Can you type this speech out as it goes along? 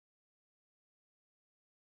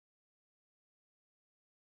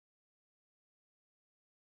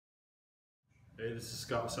Hey, this is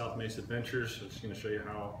Scott with South Mesa Adventures. I'm just going to show you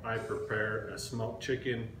how I prepare a smoked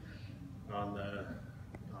chicken on a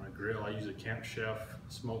grill. I use a Camp Chef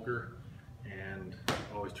smoker, and it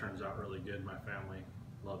always turns out really good. My family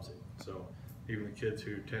loves it. So even the kids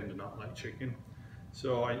who tend to not like chicken.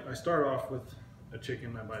 So I start off with a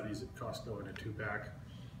chicken. I buy these at Costco in a 2-pack.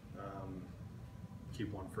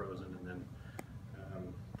 Keep one frozen, and then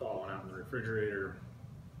thaw one out in the refrigerator.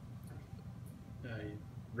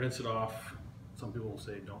 Rinse it off. Some people will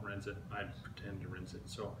say don't rinse it. I pretend to rinse it.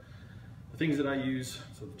 So the things that I use,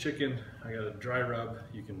 so the chicken, I got a dry rub.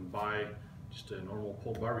 You can buy just a normal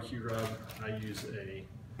pulled barbecue rub. I use a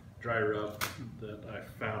dry rub that I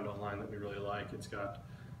found online that we really like. It's got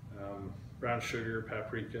brown sugar,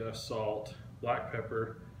 paprika, salt, black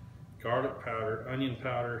pepper, garlic powder, onion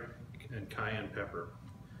powder, and cayenne pepper.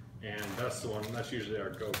 And that's the one, that's usually our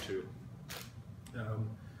go-to.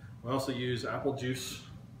 We also use apple juice.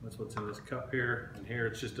 That's what's in this cup here. And here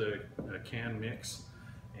it's just a can mix,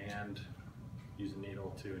 and use a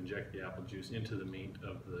needle to inject the apple juice into the meat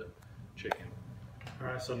of the chicken. All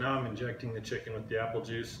right, so now I'm injecting the chicken with the apple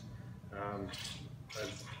juice.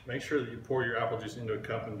 Make sure that you pour your apple juice into a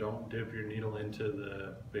cup and don't dip your needle into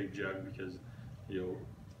the big jug, because you'll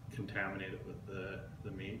contaminate it with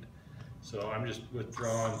the meat. So I'm just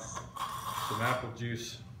withdrawing some apple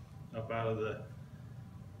juice up out of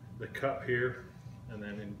the cup here, and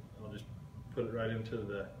then I'll just put it right into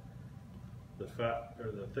the fat,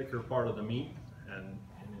 or the thicker part of the meat, and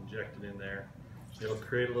inject it in there. It'll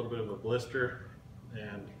create a little bit of a blister,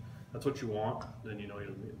 and that's what you want. Then you know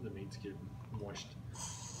the meat's getting moist.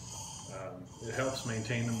 It helps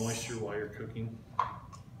maintain the moisture while you're cooking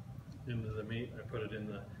into the meat. I put it in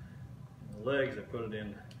the legs, I put it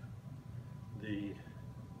in the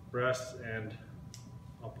breasts, and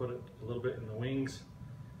I'll put it a little bit in the wings.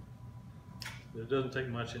 It doesn't take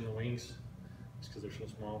much in the wings, just because they're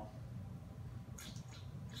so small.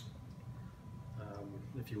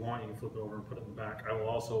 If you want, you can flip it over and put it in the back. I will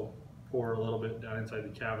also pour a little bit down inside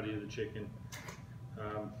the cavity of the chicken.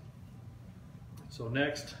 So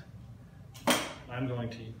next, I'm going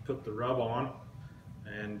to put the rub on,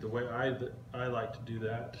 and the way I like to do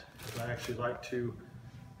that is I actually like to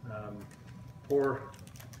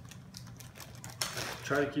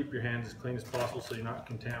try to keep your hands as clean as possible so you're not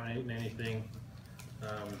contaminating anything.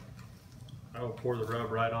 I will pour the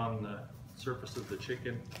rub right on the surface of the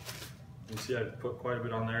chicken. You can see I've put quite a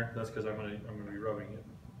bit on there. That's because I'm going to be rubbing it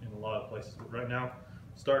in a lot of places. But right now,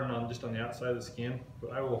 starting on just on the outside of the skin,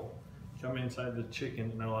 but I will come inside the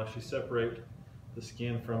chicken and I'll actually separate the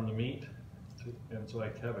skin from the meat. And so I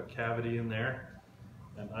have a cavity in there,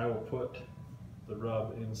 and I will put the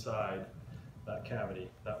rub inside that cavity.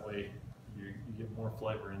 That way you get more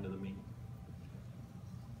flavor into the meat.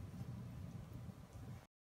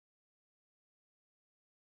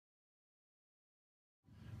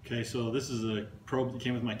 Okay, so this is a probe that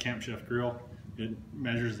came with my Camp Chef grill. It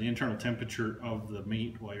measures the internal temperature of the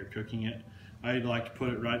meat while you're cooking it. I like to put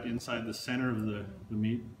it right inside the center of the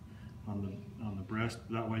meat on the breast.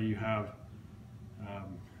 That way you have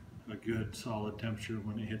a good solid temperature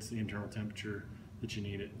when it hits the internal temperature that you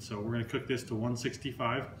need it. So we're going to cook this to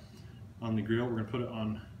 165 on the grill. We're going to put it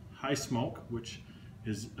on high smoke, which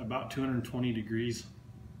is about 220 degrees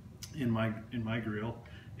in my grill.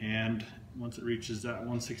 And once it reaches that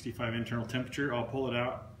 165 internal temperature, I'll pull it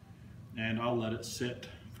out and I'll let it sit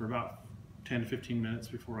for about 10 to 15 minutes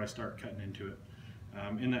before I start cutting into it.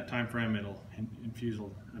 In that time frame, it'll infuse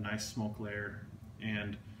a nice smoke layer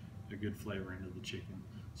and a good flavor into the chicken.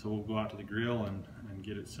 So we'll go out to the grill and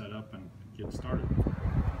get it set up and get it started.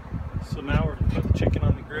 So now we're going to put the chicken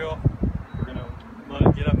on the grill. We're going to let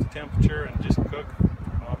it get up to temperature and just cook.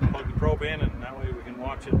 I'll plug the probe in, and that way we can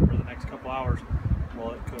watch it for the next couple hours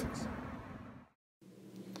while it cooks.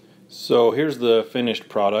 So here's the finished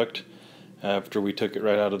product after we took it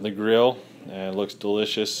right out of the grill. It looks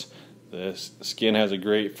delicious. The skin has a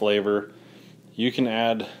great flavor. You can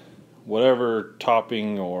add whatever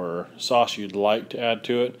topping or sauce you'd like to add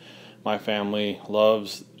to it. My family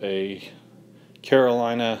loves a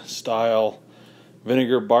Carolina style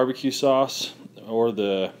vinegar barbecue sauce or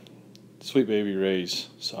the Sweet Baby Ray's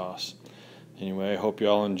sauce. Anyway, I hope you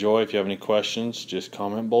all enjoy. If you have any questions, just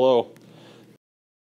comment below.